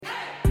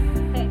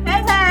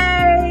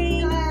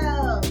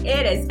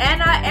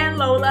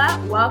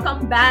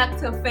Welcome back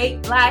to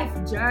Faith Life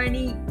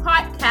Journey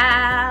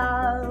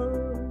Podcast.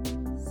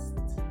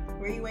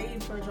 Were you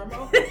waiting for a drum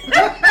roll?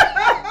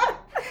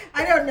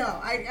 I don't know.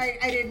 I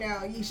didn't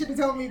know. You should have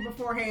told me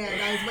beforehand.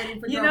 I was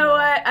waiting for drum roll. You know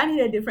what? I need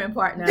a different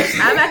partner.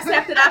 I've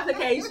accepted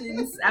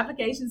applications.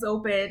 Applications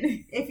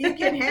open. If you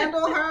can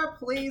handle her,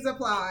 please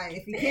apply.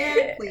 If you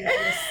can't, please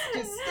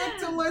just stick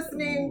to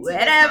listening.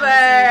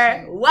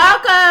 Whatever.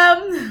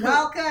 Welcome.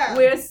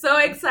 We're so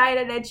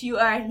excited that you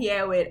are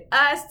here with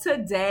us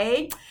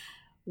today.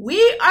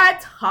 We are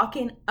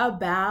talking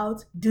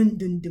about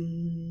judging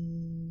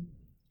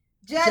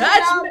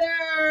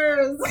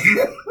others.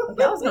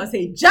 I was going to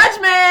say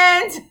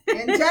judgment.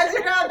 And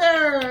judging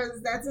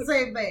others. That's the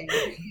same thing.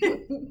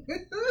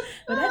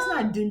 But that's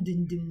not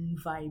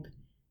vibe.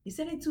 You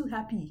said it too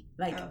happy.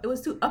 It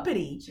was too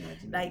uppity.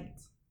 Judgment. Like,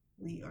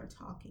 we are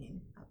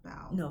talking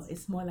about. No,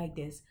 it's more like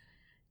this.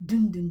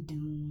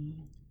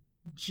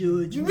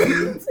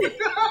 Judgment.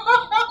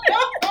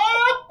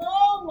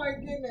 Oh my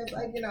goodness.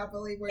 I cannot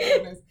believe we're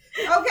doing this.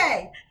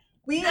 Okay.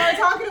 We are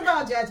talking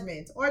about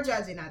judgment or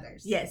judging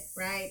others. Yes.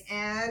 Right?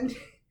 And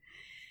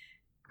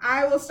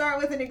I will start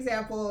with an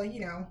example.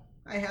 You know,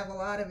 I have a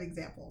lot of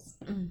examples.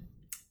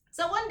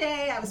 So one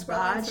day I was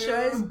scrolling through.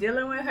 Sure is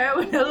dealing with her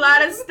with a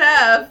lot of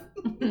stuff.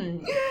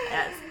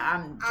 Yes,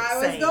 I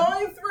was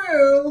going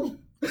through.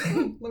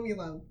 Leave me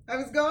alone. I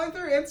was going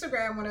through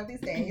Instagram one of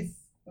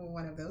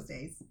those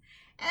days.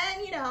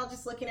 And, you know,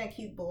 just looking at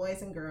cute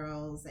boys and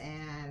girls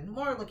and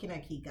more looking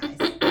at cute guys.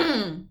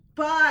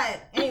 But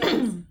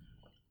anyways.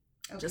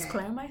 Okay. Just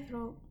clearing my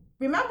throat.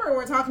 Remember,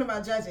 we're talking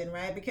about judging,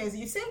 right? Because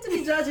you seem to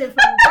be judging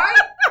from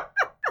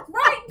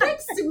right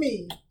next to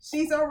me.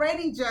 She's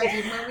already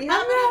judging when we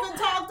haven't even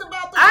talked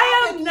about the topic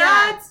I am yet.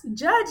 not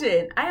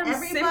judging. I am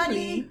Everybody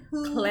simply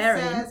who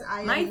clearing says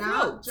I my am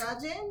not throat.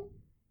 judging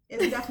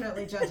is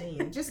definitely judging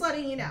you. Just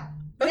letting you know.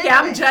 But Okay,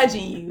 anyway, I'm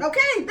judging you. Okay,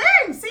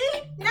 then, see?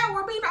 Now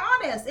we're being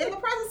honest in the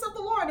presence of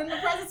the Lord, in the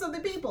presence of the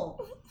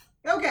people.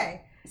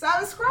 Okay, so I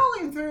was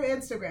scrolling through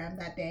Instagram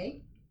that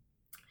day,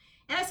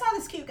 and I saw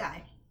this cute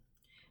guy.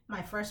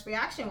 My first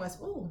reaction was,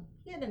 ooh,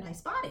 he had a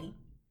nice body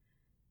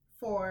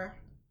for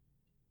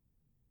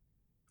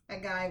a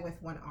guy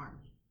with one arm,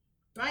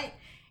 right?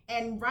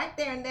 And right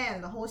there and then,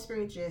 the Holy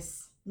Spirit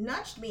just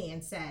nudged me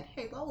and said,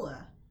 hey,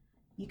 Lola,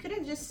 you could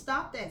have just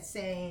stopped at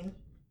saying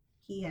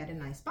he had a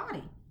nice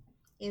body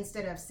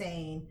instead of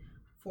saying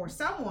for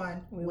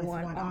someone with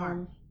one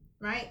arm,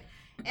 right?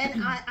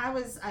 And I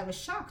was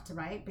shocked,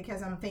 right?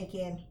 Because I'm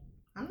thinking,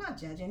 I'm not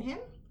judging him.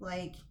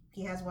 Like,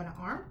 he has one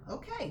arm,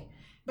 okay.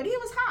 But he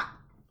was hot.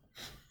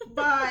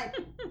 But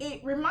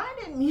it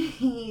reminded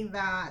me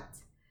that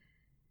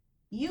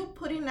you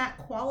putting that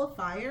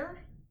qualifier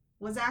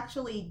was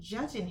actually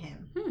judging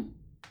him.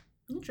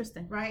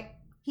 Interesting. Right?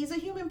 He's a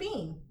human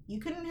being. You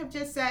couldn't have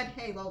just said,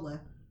 hey,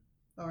 Lola,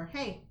 or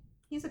hey,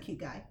 he's a cute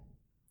guy.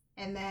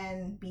 And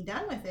then be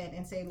done with it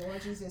and say,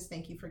 Lord Jesus,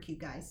 thank you for cute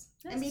guys.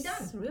 And be done.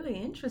 It's really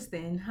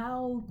interesting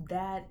how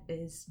that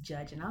is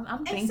judging.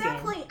 I'm thinking.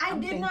 Exactly. I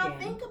did not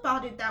think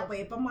about it that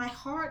way, but my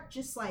heart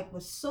just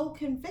was so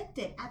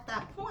convicted at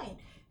that point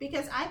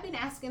because I've been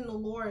asking the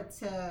Lord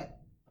to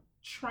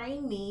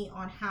train me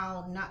on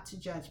how not to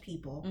judge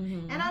people.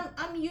 Mm-hmm. And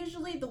I'm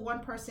usually the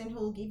one person who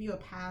will give you a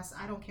pass.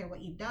 I don't care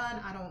what you've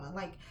done.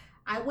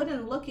 I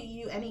wouldn't look at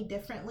you any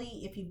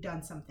differently if you've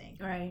done something.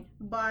 Right.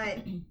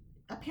 But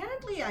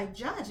apparently I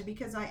judge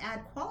because I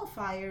add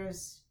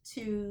qualifiers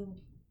to,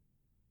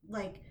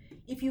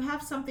 if you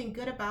have something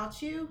good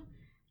about you,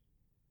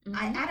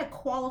 I add a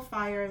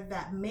qualifier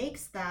that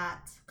makes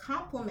that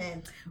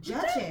compliment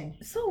judging.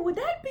 Would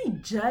that be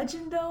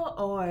judging though,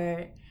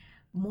 or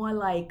more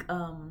like,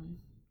 how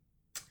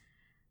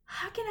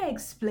can I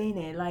explain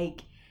it?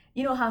 Like,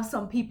 you know how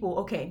some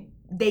people,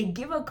 they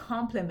give a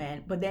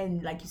compliment, but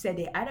then, like you said,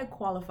 they add a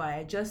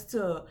qualifier just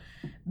to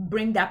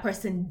bring that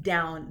person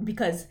down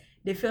because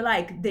they feel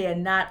like they are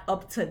not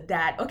up to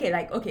that.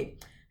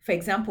 For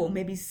example,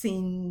 maybe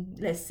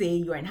let's say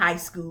you're in high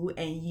school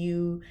and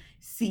you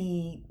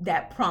see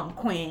that prom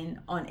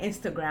queen on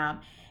Instagram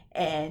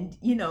and,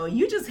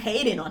 you just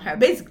hating on her.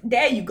 Basically,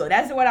 there you go.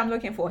 That's what I'm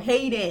looking for.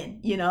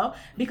 Hating,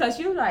 because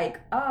you're like,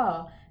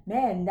 oh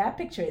man, that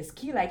picture is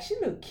cute. Like, she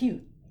look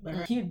cute.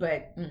 Cute,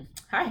 but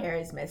her hair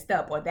is messed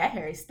up, or that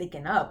hair is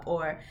sticking up,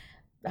 or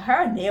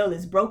her nail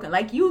is broken.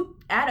 Like, you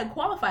add a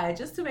qualifier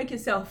just to make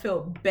yourself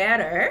feel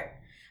better.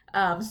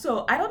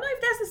 So I don't know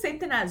if that's the same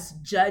thing as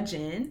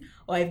judging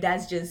or if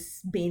that's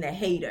just being a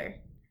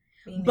hater.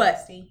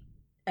 Nasty.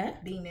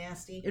 Be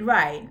nasty.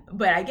 Right.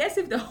 But I guess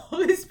if the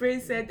Holy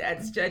Spirit said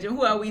that's judging,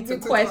 who are we to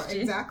question?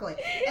 Exactly.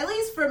 At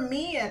least for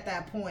me at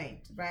that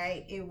point,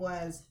 right? It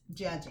was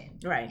judging.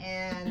 Right.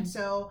 And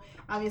so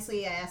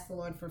obviously I asked the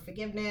Lord for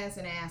forgiveness,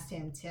 and I asked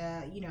him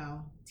to,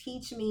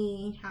 teach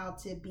me how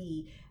to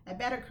be a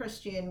better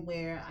Christian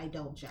where I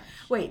don't judge.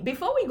 Wait,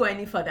 before we go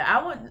any further,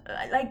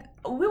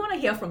 we want to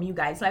hear from you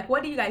guys. Like,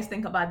 what do you guys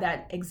think about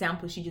that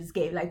example she just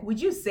gave? Like,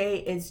 would you say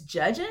it's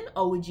judging,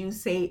 or would you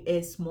say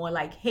it's more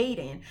like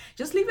hating?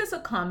 Just leave us a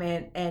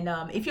comment. And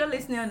if you're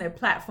listening on a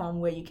platform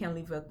where you can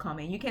leave a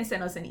comment, you can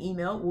send us an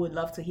email. We would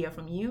love to hear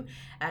from you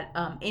at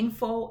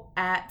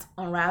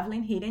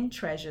info@unravelinghidden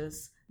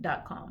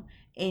treasures.com.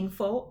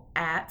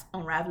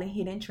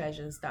 info@unravelinghidden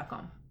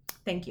treasures.com.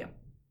 Thank you.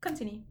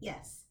 Continue.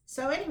 Yes.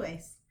 So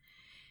anyways,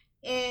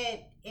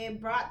 it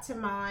brought to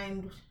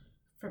mind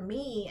for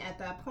me at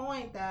that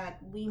point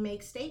that we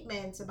make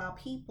statements about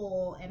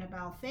people and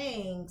about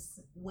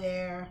things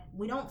where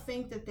we don't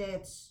think that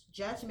that's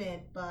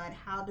judgment, but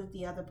how did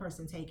the other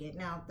person take it?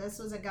 Now, this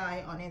was a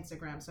guy on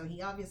Instagram, so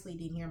he obviously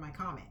didn't hear my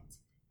comment.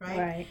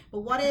 Right?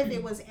 But what if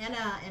it was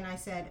Anna and I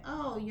said,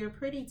 "Oh, you're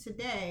pretty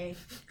today,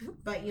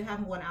 but you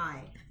have one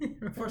eye,"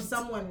 for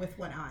someone with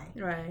one eye?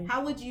 Right.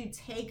 How would you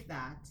take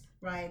that?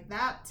 Right?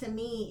 That to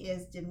me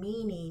is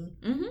demeaning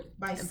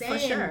by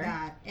saying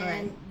that,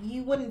 and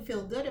you wouldn't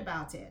feel good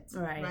about it.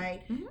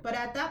 Right? But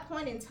at that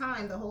point in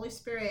time, the Holy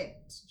Spirit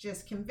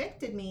just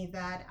convicted me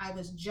that I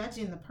was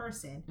judging the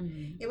person.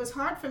 It was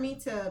hard for me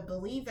to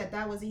believe that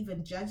that was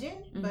even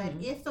judging, but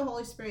if the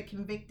Holy Spirit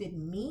convicted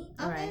me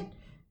of it,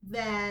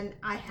 then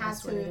I had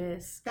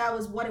that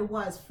was what it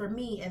was for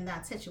me in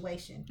that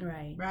situation.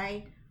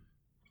 Right.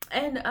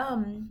 And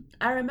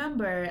I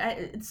remember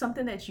it's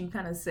something that you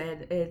kind of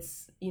said.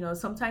 It's,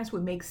 sometimes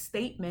we make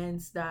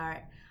statements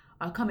that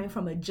are coming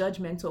from a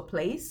judgmental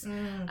place.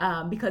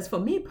 Because for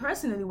me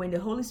personally, when the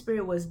Holy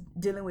Spirit was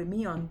dealing with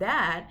me on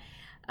that,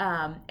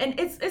 and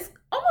it's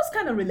almost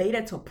kind of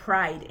related to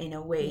pride in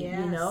a way,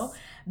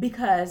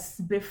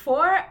 because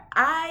before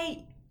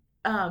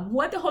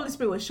what the Holy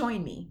Spirit was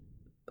showing me,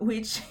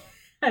 which,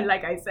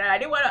 like I said, I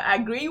didn't want to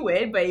agree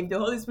with, but if the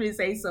Holy Spirit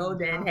says so,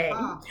 then hey.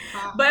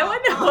 But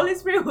what the Holy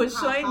Spirit was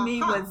showing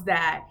me was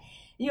that,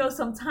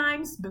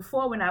 sometimes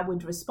before, when I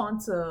would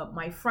respond to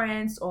my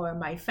friends or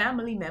my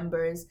family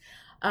members,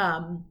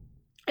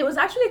 it was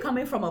actually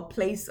coming from a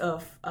place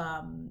of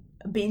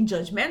being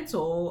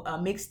judgmental,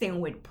 mixed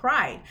in with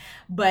pride.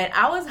 But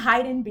I was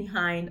hiding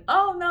behind,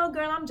 "Oh no,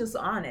 girl, I'm just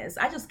honest.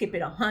 I just keep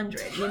it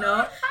 100,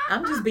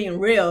 I'm just being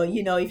real.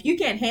 If you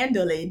can't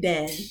handle it,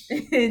 then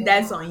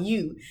that's on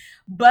you."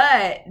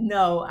 But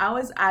no, I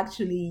was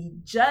actually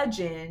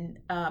judging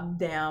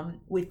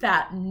them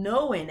without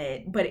knowing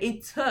it. But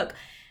it took...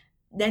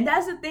 Then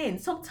that's the thing.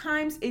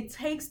 Sometimes it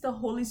takes the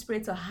Holy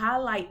Spirit to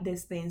highlight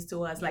these things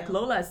to us. Like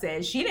Lola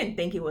says, she didn't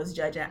think it was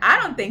judging.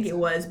 I don't think it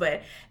was,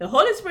 but the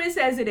Holy Spirit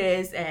says it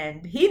is,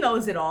 and he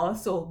knows it all.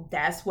 So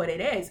that's what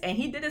it is. And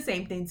he did the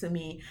same thing to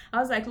me.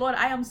 I was like, "Lord,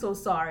 I am so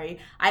sorry."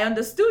 I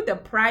understood the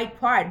pride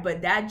part,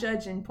 but that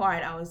judging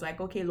part, I was like,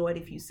 "Okay, Lord,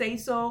 if you say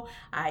so,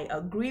 I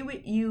agree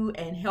with you,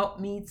 and help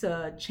me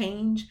to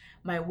change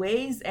my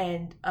ways.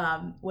 And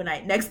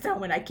next time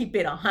when I keep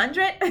it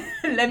 100,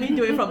 let me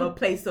do it from a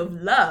place of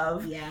love."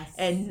 Yes.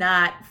 And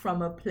not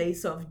from a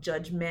place of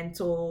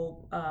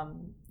judgmental, a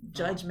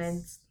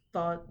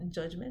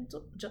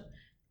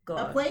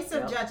place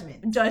of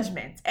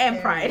judgment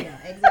and pride.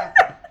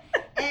 Exactly.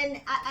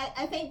 And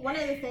I think one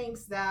of the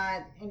things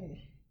that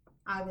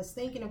I was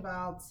thinking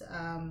about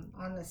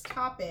on this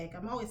topic,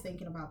 I'm always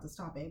thinking about this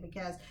topic,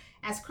 because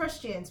as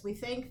Christians, we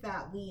think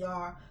that we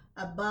are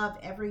above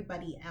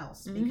everybody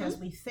else, because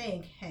we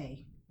think,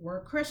 hey,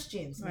 we're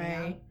Christians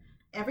now.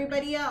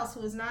 Everybody else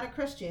who is not a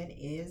Christian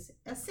is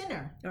a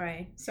sinner.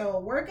 Right.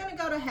 So we're going to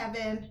go to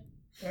heaven.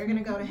 They're going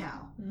to go to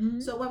hell.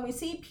 So when we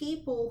see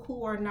people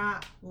who are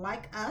not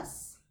like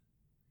us,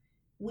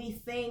 we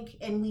think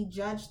and we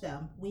judge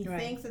them. We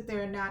think that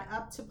they're not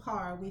up to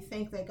par. We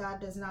think that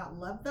God does not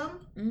love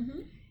them.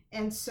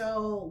 And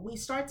so we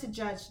start to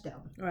judge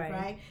them.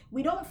 Right.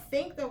 We don't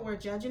think that we're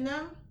judging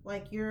them.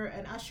 Like, you're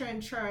an usher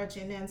in church,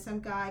 and then some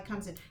guy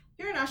comes in.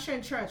 You're an usher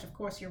in church. Of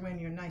course, you're wearing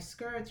your nice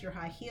skirts, your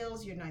high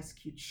heels, your nice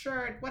cute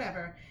shirt,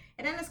 whatever.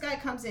 And then this guy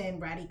comes in,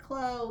 ratty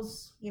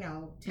clothes,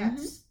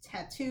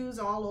 tattoos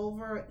all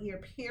over,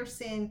 ear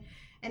piercing.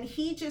 And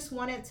he just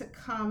wanted to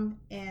come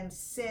and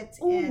sit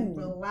and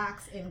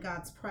relax in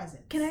God's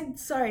presence.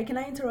 Can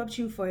I interrupt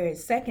you for a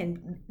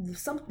second?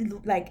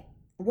 Something like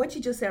what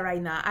you just said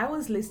right now. I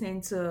was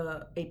listening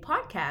to a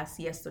podcast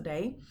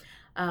yesterday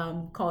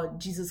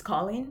called Jesus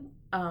Calling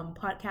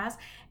podcast.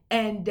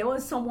 And there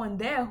was someone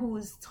there who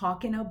was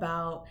talking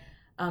about,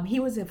 he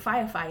was a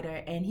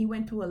firefighter, and he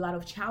went through a lot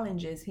of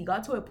challenges. He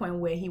got to a point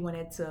where he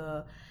wanted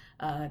to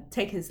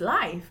take his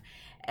life,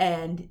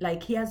 and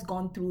like, he has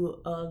gone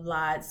through a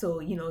lot. So,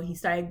 he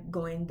started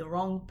going the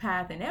wrong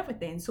path and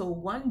everything. So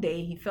one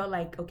day he felt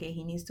like, okay,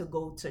 he needs to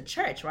go to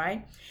church,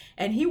 right?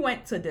 And he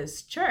went to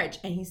this church,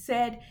 and he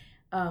said,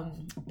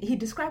 he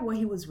described what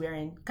he was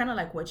wearing, kind of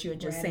like what you were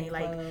just saying,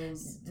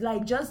 Clothes.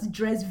 like just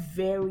dressed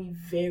very,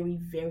 very,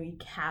 very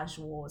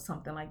casual or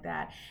something like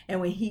that. And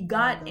when he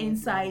got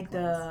inside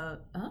the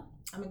I'm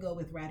gonna go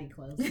with ratty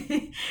clothes.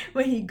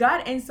 when he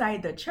got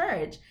inside the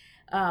church,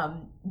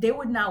 they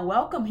would not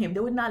welcome him.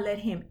 They would not let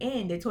him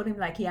in. They told him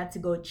like he had to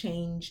go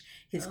change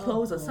his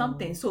clothes or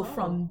something. So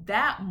from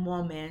that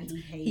moment,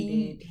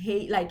 he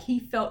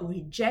felt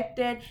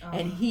rejected,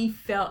 and he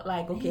felt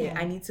like, okay,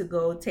 I need to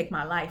go take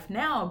my life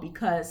now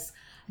because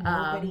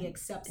nobody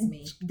accepts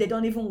me. They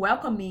don't even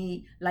welcome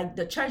me. Like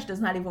the church does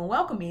not even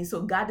welcome me.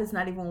 So God does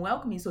not even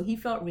welcome me. So he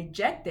felt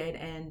rejected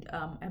and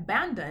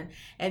abandoned.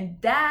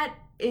 And that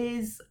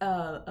is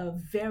a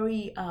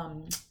very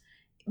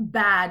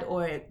bad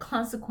or a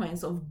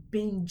consequence of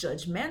being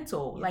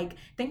judgmental. Like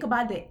think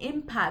about the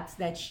impact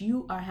that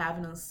you are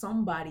having on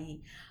somebody's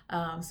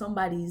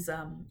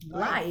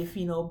life,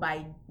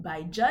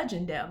 by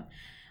judging them,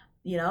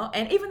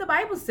 and even the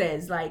Bible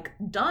says like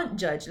don't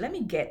judge. Let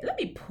me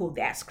pull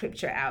that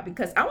scripture out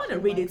because I want to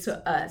read it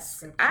to us.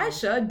 Scripture. I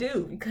sure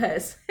do,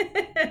 because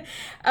let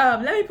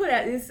me put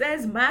it. It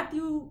says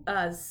Matthew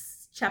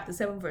chapter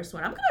 7 verse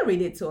 1. I'm gonna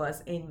read it to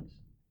us in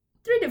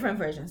 3 different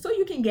versions so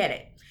you can get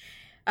it.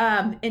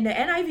 In the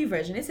NIV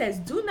version, it says,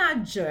 "Do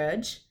not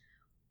judge,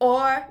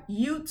 or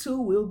you too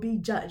will be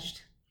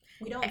judged."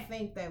 We don't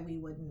think that we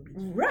wouldn't be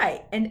judged.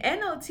 Right. And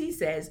NLT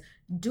says,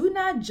 "Do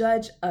not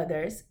judge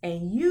others,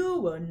 and you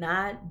will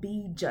not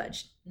be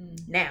judged."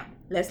 Now,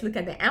 let's look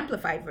at the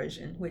Amplified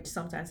version, which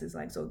sometimes is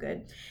like so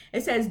good.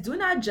 It says, "Do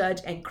not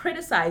judge and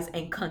criticize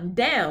and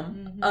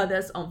condemn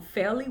others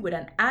unfairly with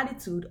an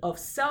attitude of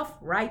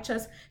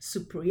self-righteous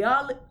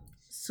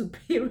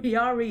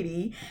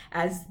superiority,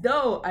 as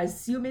though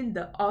assuming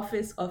the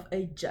office of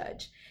a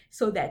judge,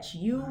 so that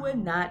you will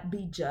not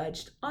be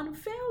judged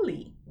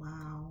unfairly."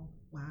 Wow.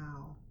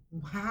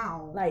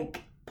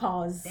 Like,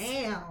 pause.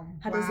 Damn.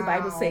 How does the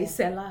Bible say,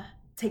 Selah?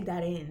 Take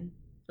that in.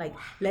 Like,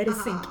 let it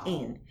sink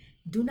in.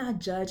 Do not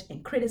judge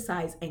and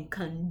criticize and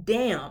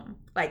condemn.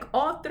 Like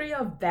all 3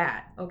 of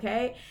that,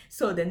 okay?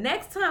 So the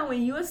next time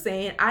when you're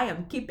saying, I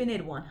am keeping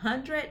it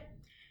 100,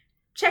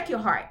 check your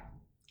heart.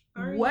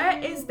 Where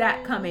is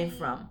that coming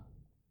from?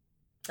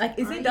 Like,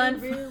 is it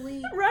done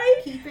really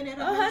right? Keeping it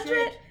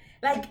 100?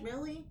 Like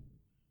really?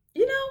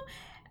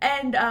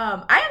 And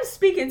I am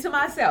speaking to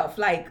myself.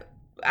 Like,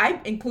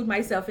 I include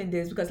myself in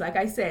this because, like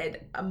I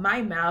said,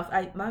 my mouth,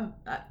 I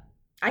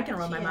can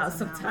run my mouth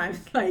sometimes.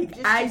 Like,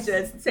 I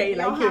just say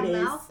like it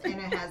is. Mouth and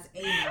it has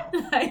a mouth.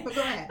 But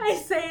go ahead. I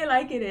say it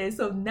like it is.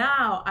 So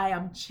now I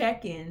am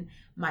checking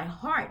my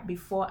heart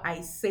before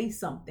I say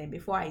something,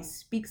 before I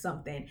speak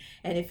something.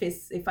 And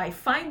if I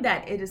find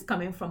that it is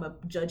coming from a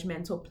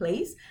judgmental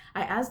place,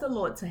 I ask the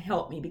Lord to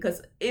help me,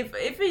 because if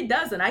it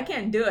doesn't, I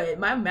can't do it.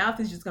 My mouth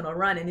is just gonna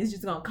run and it's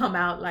just gonna come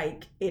out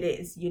like it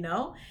is,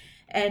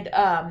 And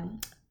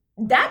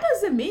that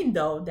doesn't mean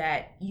though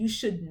that you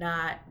should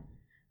not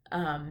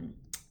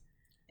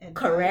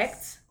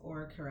correct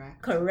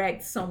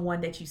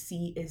someone that you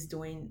see is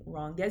doing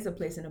wrong. There's a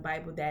place in the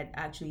Bible that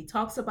actually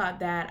talks about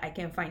that. I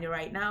can't find it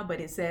right now, but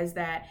it says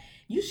that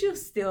you should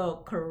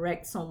still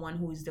correct someone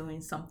who is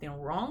doing something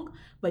wrong,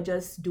 but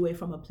just do it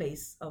from a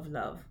place of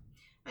love.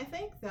 I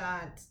think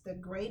that the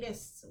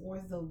greatest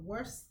or the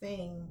worst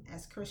thing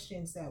as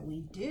Christians that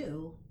we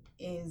do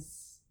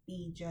is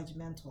be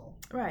judgmental.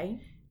 Right?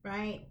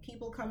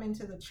 People come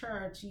into the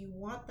church, you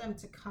want them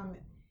to come.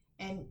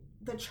 And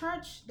the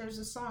church, there's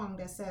a song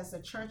that says the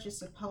church is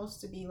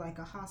supposed to be like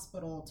a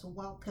hospital to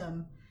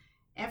welcome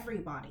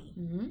everybody.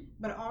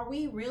 But are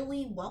we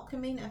really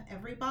welcoming of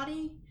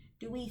everybody?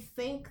 Do we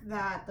think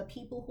that the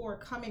people who are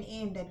coming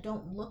in that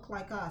don't look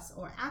like us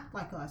or act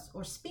like us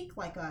or speak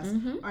like us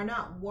are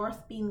not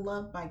worth being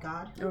loved by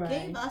God? Who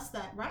gave us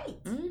that right?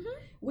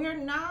 We're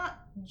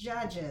not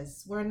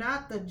judges. We're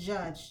not the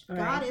judge.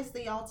 God is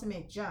the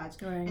ultimate judge.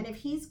 And if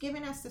he's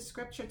given us the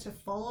scripture to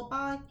follow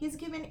by, he's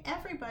given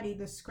everybody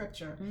the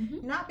scripture.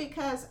 Not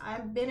because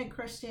I've been a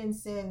Christian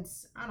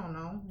since,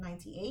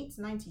 98,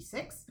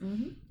 96.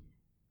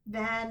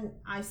 Then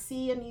I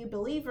see a new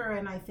believer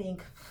and I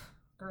think,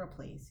 girl,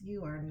 please,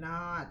 you are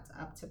not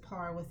up to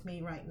par with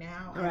me right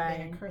now. I've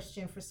been a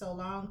Christian for so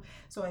long.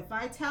 So if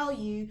I tell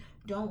you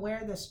don't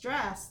wear this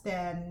dress,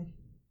 then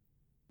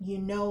you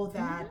know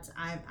that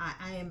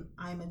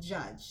I'm a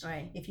judge.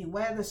 If you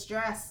wear this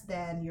dress,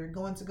 then you're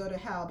going to go to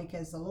hell,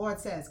 because the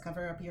Lord says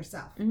cover up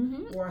yourself,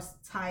 or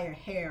tie your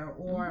hair,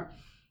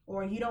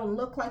 or you don't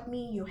look like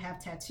me, you have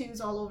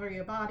tattoos all over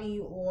your body,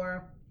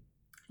 or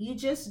you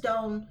just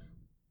don't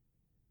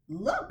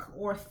look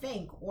or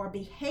think or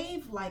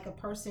behave like a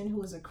person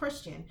who is a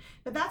Christian.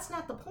 But that's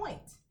not the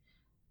point.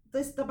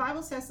 The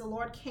Bible says the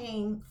Lord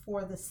came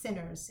for the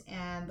sinners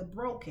and the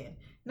broken,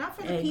 not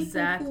for the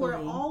people who are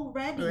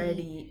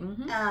already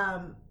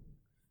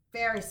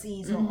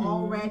Pharisees or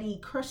already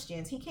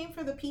Christians. He came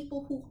for the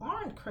people who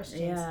aren't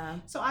Christians.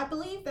 So I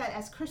believe that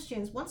as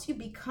Christians, once you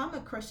become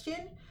a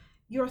Christian,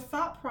 your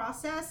thought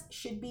process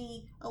should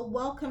be a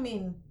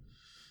welcoming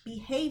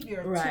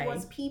behavior Right.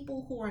 towards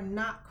people who are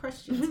not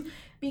Christians,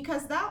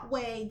 because that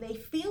way they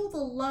feel the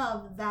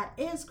love that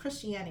is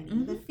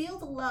Christianity. They feel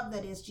the love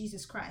that is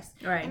Jesus Christ.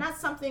 Right. And that's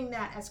something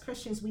that as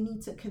Christians we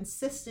need to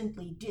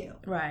consistently do,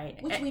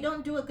 Right. which we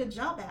don't do a good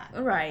job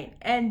at. Right.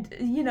 And,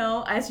 you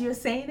know, as you're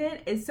saying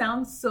it, it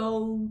sounds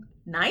so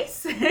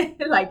nice,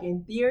 like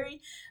in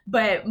theory.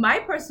 But my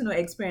personal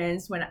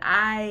experience when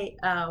I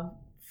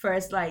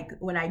first, like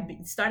when I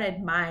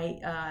started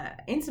my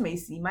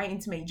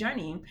intimate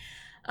journey,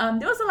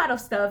 there was a lot of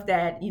stuff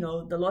that, you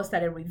know, the Lord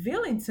started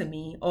revealing to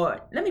me,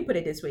 or let me put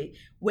it this way,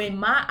 when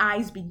my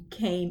eyes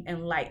became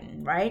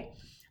enlightened, right?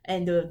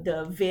 And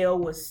the veil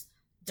was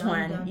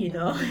torn, you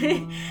know,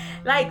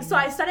 like, so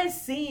I started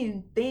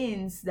seeing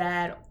things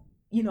that,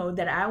 you know,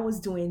 that I was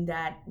doing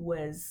that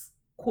was,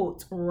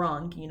 quote,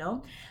 wrong, you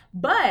know,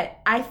 but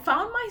I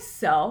found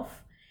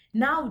myself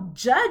now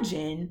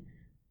judging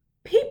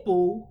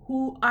people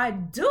who are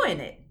doing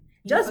it.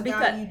 Just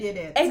because you did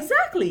it.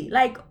 Exactly.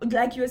 Like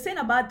you were saying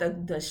about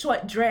the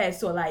short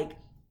dress, or like,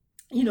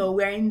 you know,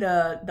 wearing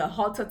the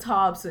halter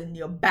tops and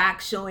your back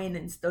showing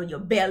and still your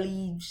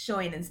belly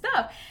showing and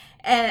stuff.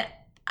 And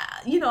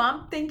you know,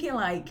 I'm thinking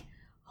like,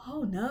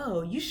 oh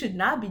no, you should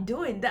not be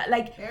doing that.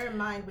 Like, bear in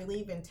mind we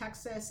live in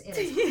Texas, it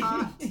is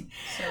hot.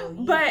 So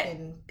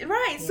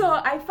so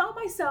I found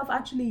myself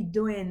actually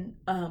doing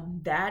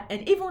that.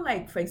 And even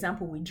like, for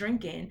example, with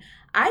drinking,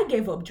 I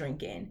gave up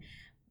drinking.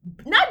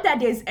 Not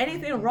that there's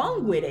anything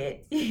wrong with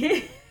it.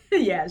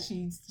 Yeah,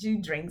 she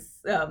drinks,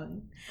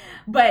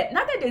 but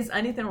not that there's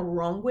anything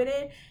wrong with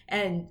it.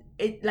 And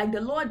it, like,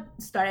 the Lord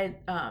started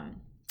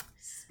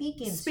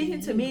speaking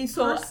to me,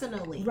 so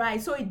personally,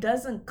 right? So it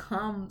doesn't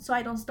come, so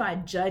I don't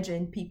start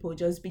judging people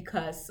just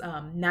because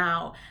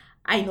now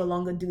I no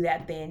longer do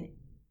that thing.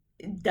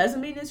 It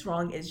doesn't mean it's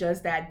wrong. It's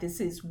just that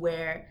this is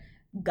where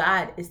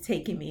God is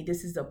taking me.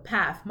 This is the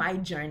path, my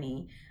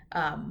journey.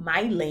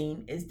 My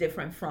lane is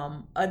different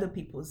from other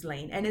people's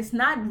lane, and it's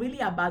not really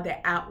about the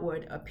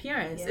outward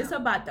appearance. It's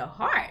about the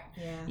heart.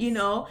 You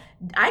know,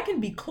 I can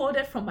be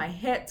clothed from my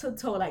head to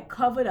toe, like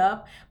covered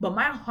up, but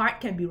my heart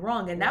can be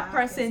wrong. And that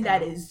person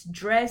that is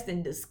dressed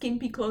in the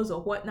skimpy clothes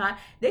or whatnot,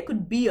 they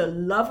could be a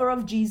lover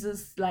of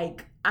Jesus,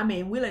 like, I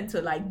mean, willing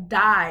to like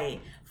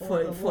die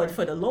for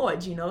the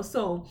Lord, you know.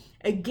 So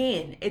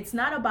again, it's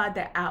not about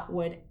the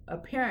outward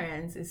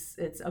appearance.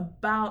 It's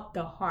about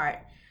the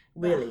heart.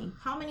 Really,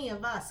 how many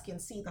of us can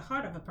see the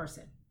heart of a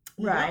person?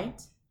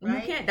 Right. You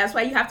can't. That's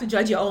why you have to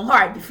judge your own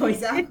heart before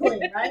exactly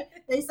right.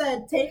 They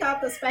said take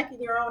out the speck in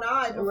your own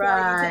eye before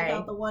you take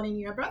out the one in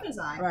your brother's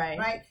eye.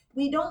 Right.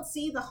 We don't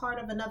see the heart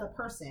of another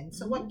person.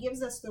 So what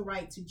gives us the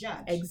right to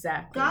judge?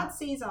 Exactly. God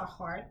sees our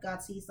heart.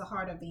 God sees the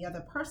heart of the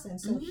other person.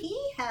 So he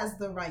has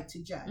the right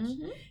to judge.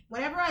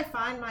 Whenever I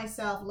find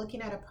myself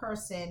looking at a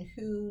person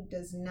who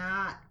does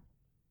not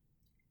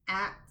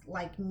act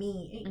like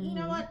me, you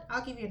know what?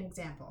 I'll give you an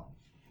example.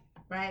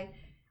 Right?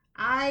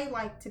 I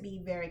like to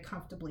be very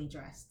comfortably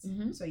dressed.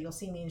 So you'll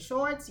see me in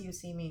shorts, you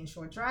see me in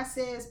short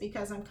dresses,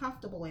 because I'm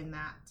comfortable in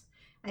that.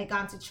 I had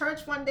gone to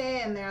church one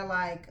day and they're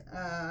like,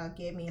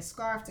 gave me a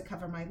scarf to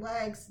cover my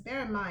legs.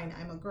 Bear in mind,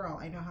 I'm a girl.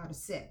 I know how to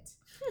sit.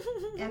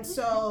 And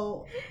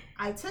so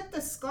I took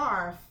the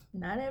scarf.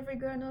 Not every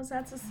girl knows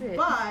how to sit.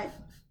 But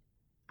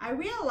I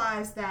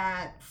realized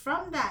that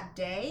from that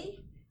day,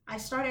 I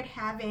started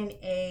having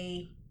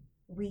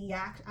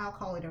I'll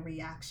call it a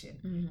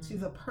reaction to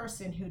the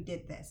person who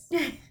did this.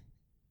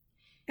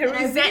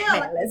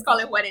 Resentment, let's call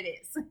it what it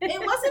is. It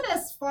wasn't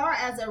as far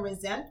as a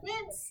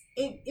resentment.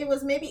 It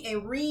was maybe a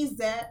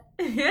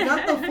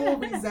not the full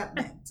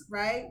resentment,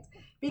 right?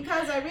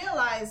 Because I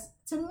realized,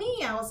 to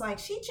me, I was like,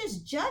 she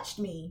just judged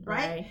me,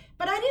 right?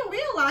 But I didn't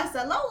realize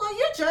that, Lola,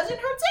 you're judging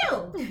her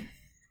too,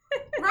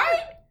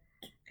 right?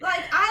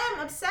 Like, I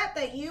am upset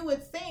that you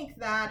would think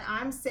that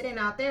I'm sitting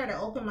out there to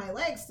open my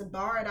legs to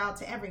bar it out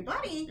to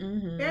everybody.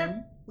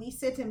 We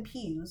sit in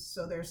pews,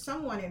 so there's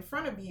someone in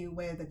front of you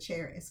where the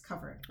chair is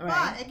covered.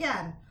 But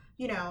again,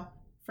 you know,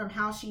 from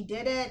how she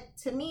did it,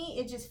 to me,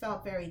 it just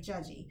felt very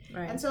judgy.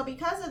 And so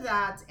because of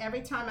that,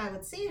 every time I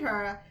would see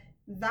her,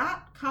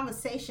 that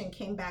conversation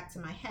came back to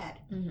my head.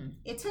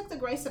 It took the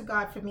grace of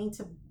God for me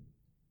to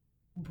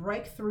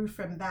break through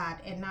from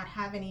that and not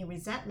have any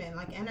resentment,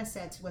 like Anna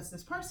said, towards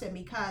this person,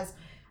 because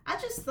I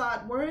just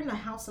thought, we're in the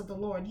house of the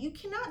Lord. You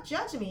cannot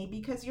judge me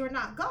because you're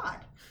not God.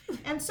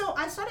 And so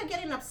I started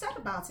getting upset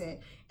about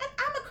it. And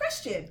I'm a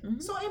Christian.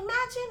 So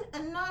imagine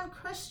a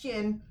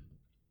non-Christian,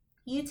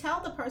 you tell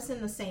the person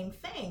the same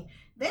thing.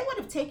 They would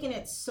have taken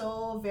it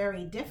so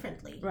very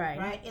differently.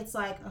 Right? It's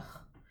like,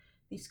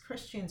 these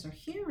Christians are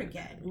here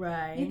again.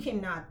 You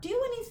cannot do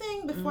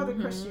anything before the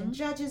Christian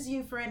judges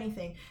you for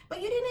anything.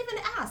 But you didn't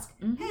even ask,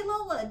 hey,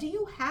 Lola, do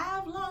you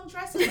have long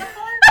dresses at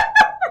home?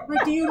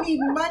 Like, do you need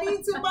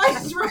money to buy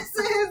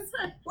dresses?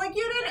 Like,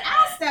 you didn't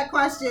ask that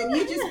question.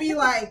 You just be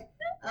like,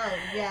 oh,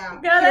 yeah.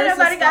 Girl,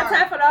 everybody got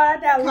time for all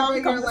that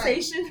long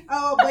conversation.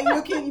 Oh, but you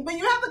have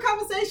the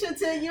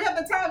conversation you have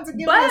the time to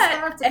give me a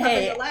scarf to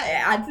cover your leg.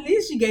 At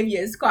least she gave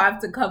you a scarf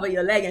to cover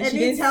your leg, and she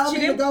didn't tell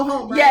me to go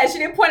home, right? Yeah, she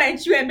didn't point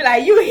at you and be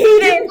like, you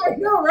heated. I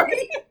know,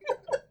 right?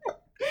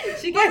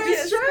 She But gave me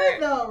it's a true skirt.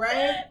 though,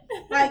 right?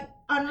 Like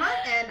on my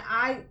end,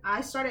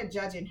 I started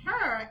judging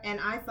her, and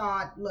I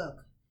thought,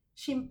 look,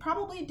 she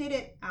probably did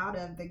it out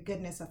of the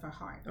goodness of her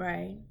heart.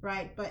 Right.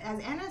 Right. But as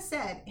Anna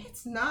said,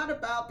 it's not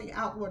about the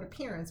outward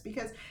appearance,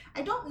 because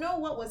I don't know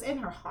what was in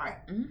her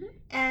heart. Mm-hmm.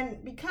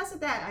 And because of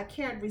that, I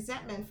carried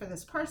resentment for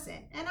this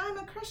person. And I'm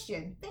a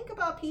Christian. Think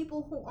about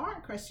people who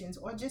aren't Christians,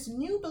 or just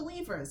new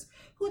believers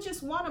who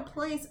just want a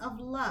place of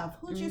love,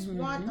 who just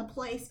want a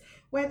place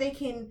where they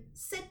can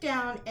sit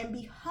down and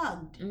be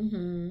hugged.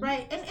 Mm-hmm.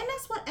 Right. And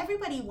that's what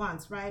everybody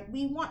wants, right?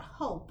 We want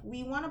hope.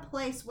 We want a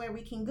place where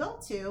we can go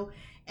to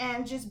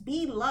and just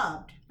be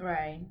loved.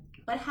 Right.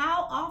 But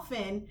how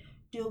often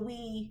do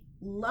we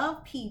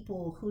love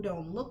people who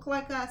don't look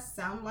like us,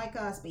 sound like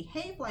us,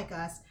 behave like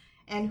us,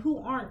 and who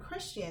aren't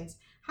Christians?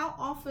 How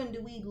often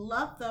do we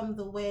love them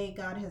the way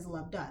God has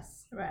loved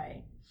us?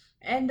 Right.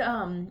 And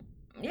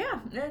yeah,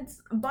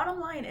 that's bottom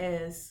line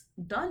is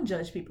don't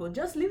judge people.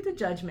 Just leave the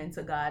judgment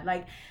to God.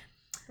 Like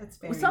That's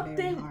very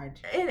something hard.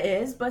 it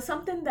is, but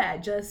something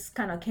that just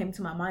kind of came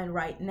to my mind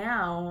right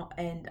now,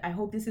 and I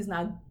hope this is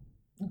not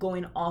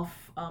going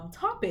off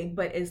topic,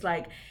 but it's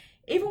like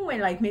even when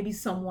like maybe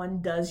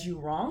someone does you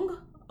wrong,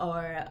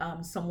 or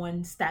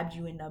someone stabbed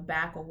you in the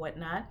back or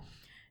whatnot,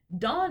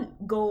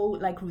 don't go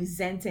like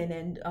resenting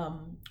and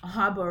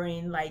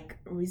harboring like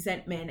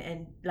resentment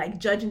and like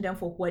judging them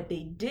for what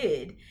they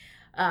did.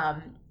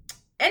 And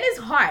it's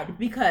hard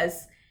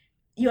because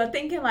you're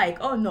thinking like,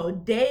 oh no,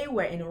 they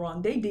were in the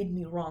wrong, they did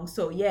me wrong,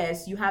 so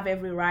yes, you have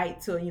every right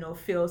to, you know,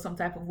 feel some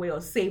type of way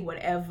or say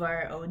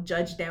whatever or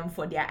judge them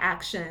for their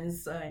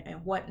actions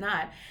and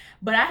whatnot.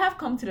 But I have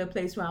come to the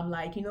place where I'm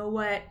like, you know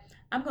what,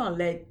 I'm gonna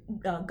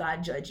let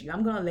God judge you.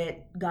 I'm gonna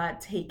let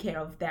God take care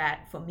of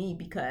that for me,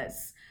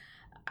 because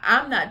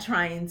I'm not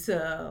trying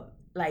to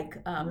like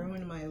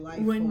ruin my life,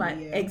 ruin for my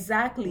you.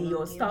 exactly,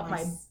 or give stop my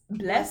blessing,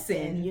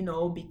 blessing. you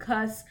know,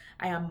 because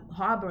I am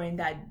harboring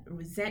that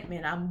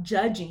resentment. I'm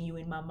judging you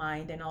in my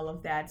mind and all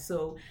of that.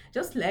 So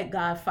just let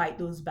God fight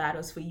those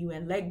battles for you,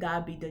 and let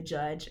God be the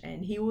judge,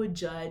 and he would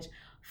judge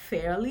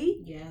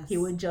fairly. Yes. He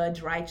would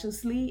judge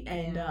righteously,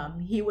 and Yeah.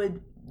 he would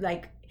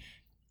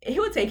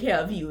take care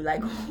of you,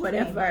 like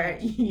whatever,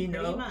 you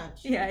know. Pretty much.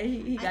 Yeah,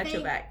 he I got your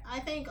think- back. I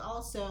think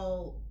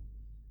also,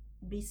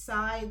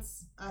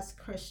 besides us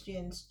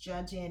Christians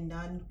judging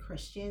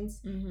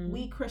non-Christians, Mm-hmm.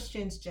 we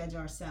Christians judge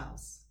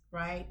ourselves,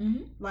 right?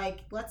 Mm-hmm.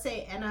 Like, let's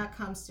say Anna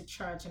comes to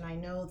church, and I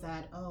know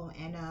that, oh,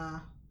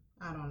 Anna,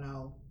 I don't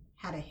know,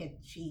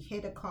 she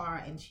hit a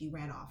car and she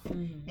ran off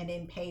Mm-hmm. and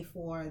didn't pay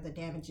for the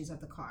damages of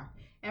the car.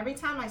 Every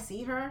time I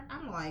see her,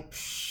 I'm like,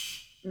 psh,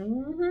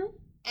 Mm-hmm.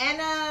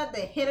 Anna, the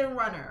hit and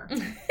runner.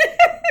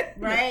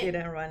 Right? Hit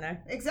and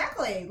runner.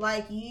 Exactly.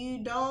 Like,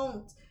 you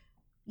don't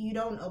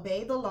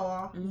obey the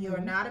law. Mhm. You're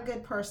not a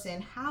good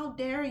person. How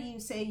dare you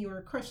say you're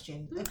a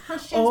Christian? The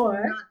Christians Or-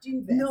 will not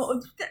do this.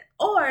 No,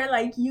 or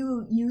like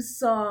you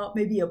saw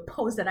maybe a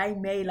post that I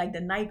made like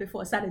the night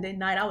before Saturday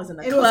night. I was in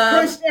the it club.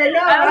 was Christian. No,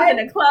 I was right?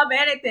 in the club,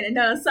 anything, and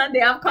then on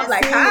Sunday I'm come I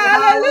like sing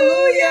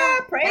hallelujah,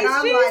 praise and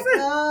I'm Jesus. like,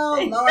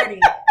 oh Lordy.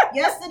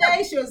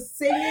 Yesterday she was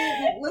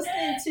singing,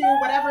 listening to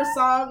whatever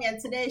song, and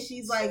today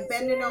she's like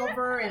bending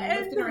over and And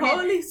lifting her the head.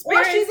 Holy Or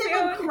Spirit. she's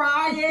even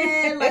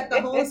crying, like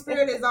the Holy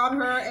Spirit is on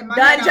her. And my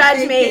Don't mind, I'm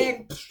judge me.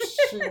 thinking,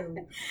 "Shoot,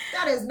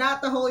 that is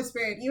not the Holy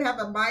Spirit. You have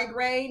a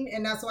migraine,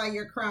 and that's why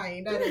you're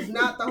crying. That is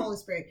not the Holy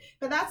Spirit."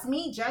 But that's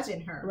me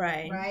judging her,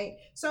 Right. Right.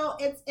 So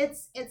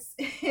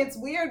it's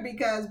weird,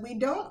 because we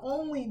don't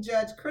only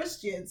judge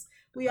Christians,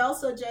 we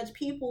also judge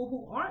people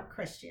who aren't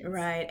Christians.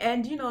 Right.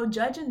 And you know,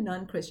 judging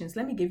non-Christians,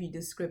 let me give you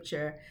the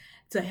scripture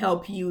to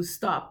help you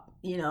stop,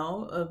 you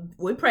know,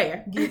 with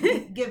prayer.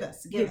 Give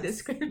us the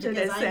scripture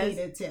because that I says,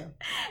 need it too.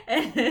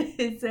 and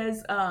it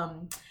says,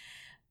 God,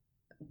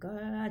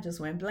 I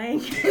just went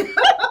blank.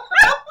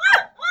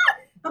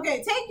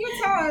 Okay, take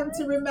your time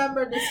to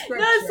remember the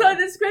scripture. No, so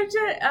the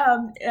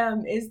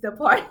scripture is the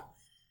part.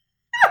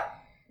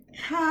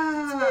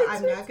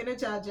 I'm not gonna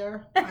judge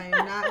her. I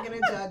am not gonna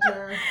judge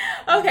her.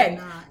 Okay,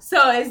 I'm not.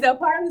 so it's the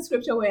part of the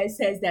scripture where it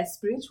says that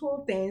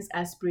spiritual things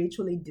are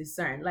spiritually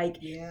discerned. Like,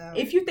 Yeah.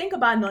 if you think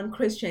about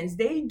non-Christians,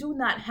 they do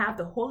not have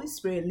the Holy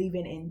Spirit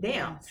living in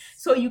them. Yes.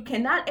 So you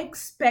cannot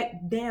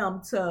expect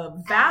them to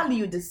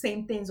value the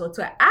same things or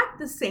to act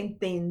the same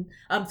thing.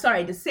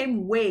 The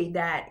same way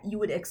that you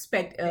would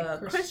expect a That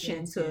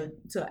Christian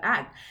Christians to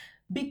act,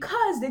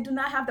 because they do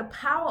not have the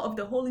power of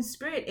the Holy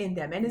Spirit in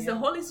them. And it's the Yeah.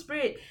 Holy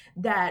Spirit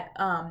that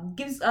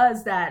gives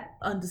us that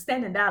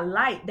understanding, that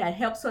light that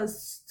helps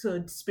us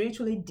to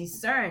spiritually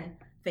discern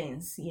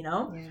things, you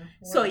know? Yeah.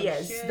 So, What we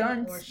yes, should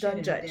don't or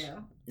shouldn't judge.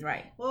 do.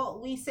 Right. Well,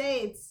 we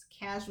say it's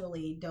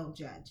casually, don't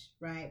judge,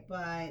 right?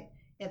 But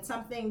it's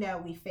something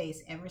that we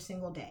face every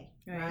single day,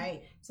 Right.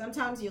 right?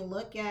 Sometimes you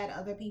look at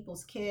other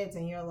people's kids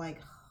and you're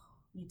like,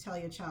 you tell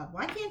your child,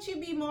 why can't you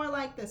be more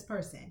like this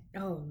person?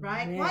 Oh,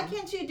 Right? man. Why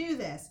can't you do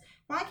this?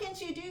 Why can't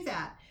you do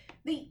that?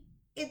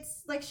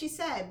 It's like she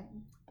said,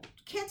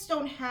 kids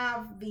don't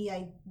have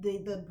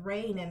the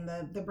brain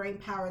and the brain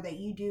power that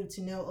you do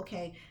to know,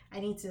 okay, I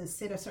need to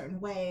sit a certain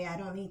way, I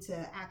don't need to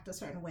act a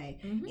certain way.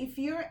 If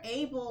you're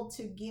able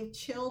to give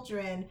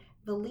children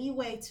the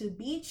leeway to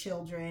be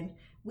children,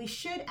 we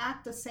should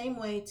act the same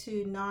way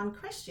to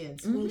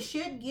non-Christians. We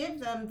should give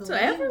them the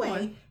leeway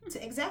everyone.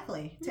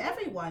 to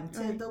everyone,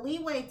 to the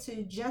leeway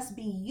to just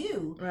be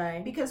you.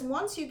 Right. Because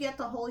once you get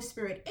the Holy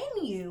Spirit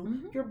in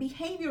you, your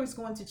behavior is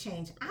going to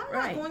change. I'm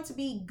not going to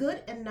be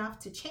good enough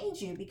to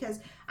change you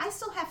because I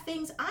still have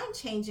things I'm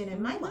changing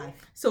in my life.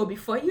 So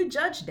before you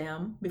judge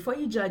them, before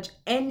you judge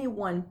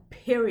anyone,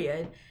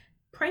 period,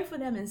 pray for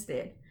them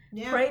instead.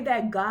 Yeah. Pray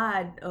that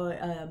God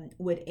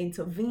would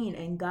intervene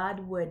and God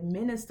would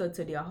minister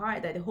to their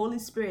heart, that the Holy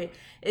Spirit,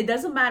 it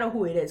doesn't matter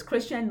who it is,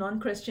 Christian,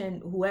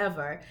 non-Christian,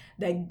 whoever,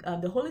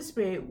 that the Holy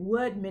Spirit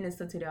would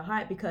minister to their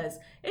heart, because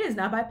it is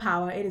not by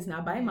power, it is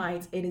not by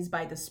might, it is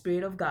by the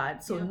Spirit of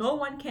God. So no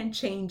one can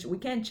change, we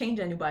can't change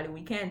anybody,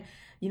 we can't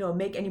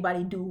make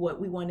anybody do what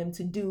we want them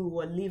to do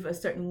or live a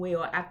certain way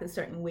or act a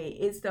certain way.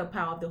 It's the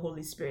power of the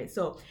Holy Spirit.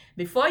 So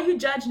before you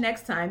judge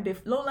next time,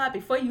 Lola,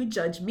 before you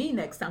judge me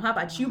next time, how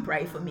about you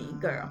pray for me,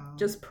 girl?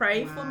 Just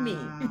pray for me.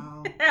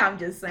 I'm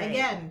just saying.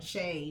 Again,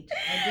 shade.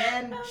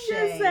 Again, I'm shade.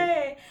 Just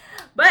saying.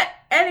 But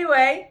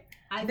anyway.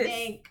 I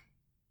think,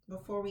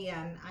 before we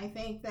end, I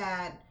think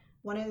that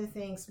one of the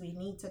things we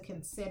need to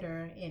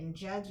consider in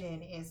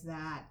judging is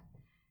that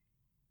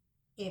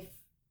if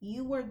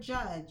you were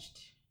judged,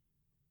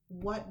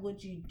 what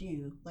would you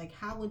do? Like,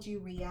 how would you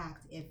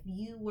react if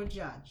you were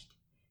judged?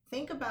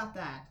 Think about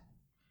that.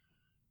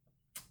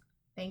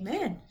 Thank you.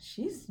 Man,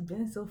 she's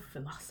been so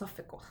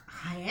philosophical.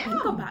 I am.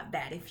 Think about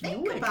that. If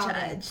you were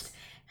judged,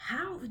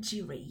 how would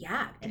you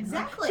react?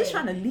 Exactly. She's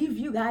trying to leave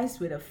you guys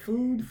with a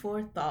food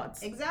for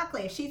thoughts.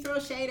 Exactly. If she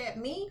throws shade at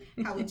me,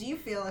 how would you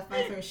feel if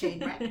I throw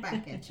shade right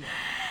back at you?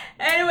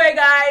 Anyway,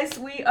 guys,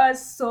 we are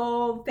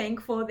so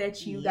thankful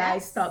that you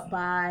guys stopped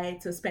by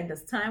to spend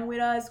this time with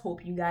us.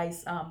 Hope you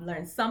guys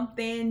learned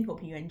something.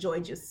 Hope you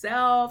enjoyed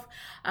yourself.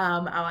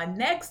 Our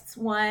next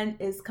one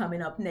is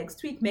coming up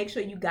next week. Make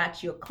sure you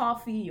got your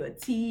coffee, your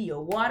tea,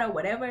 your water,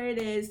 whatever it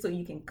is, so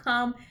you can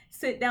come,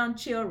 sit down,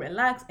 chill,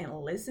 relax, and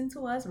listen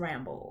to us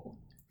ramble.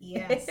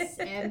 Yes.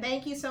 And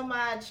thank you so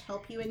much.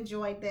 Hope you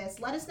enjoyed this.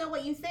 Let us know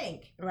what you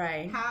think.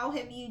 Right. How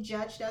have you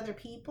judged other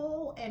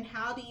people? And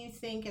how do you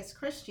think as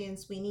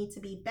Christians we need to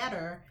be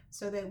better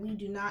so that we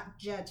do not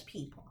judge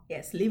people?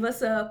 Yes, leave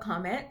us a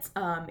comment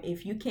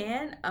if you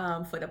can.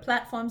 For the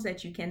platforms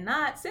that you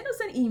cannot, send us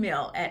an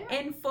email at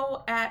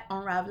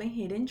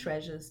info@unravelinghidden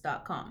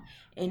treasures.com.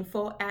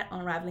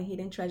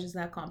 info@unravelinghidden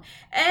treasures.com.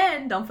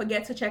 And don't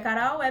forget to check out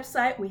our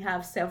website. We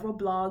have several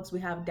blogs.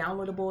 We have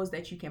downloadables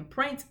that you can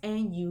print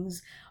and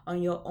use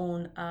on your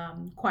own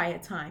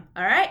quiet time.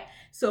 All right.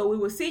 So we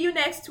will see you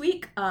next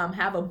week.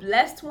 Have a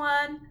blessed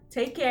one.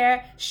 Take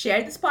care.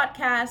 Share this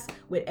podcast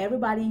with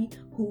everybody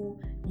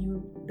who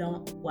you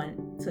don't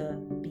want to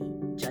be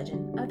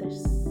judging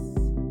others.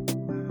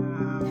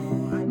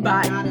 Wow. I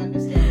Bye. did not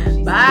understand what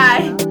she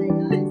Bye. said.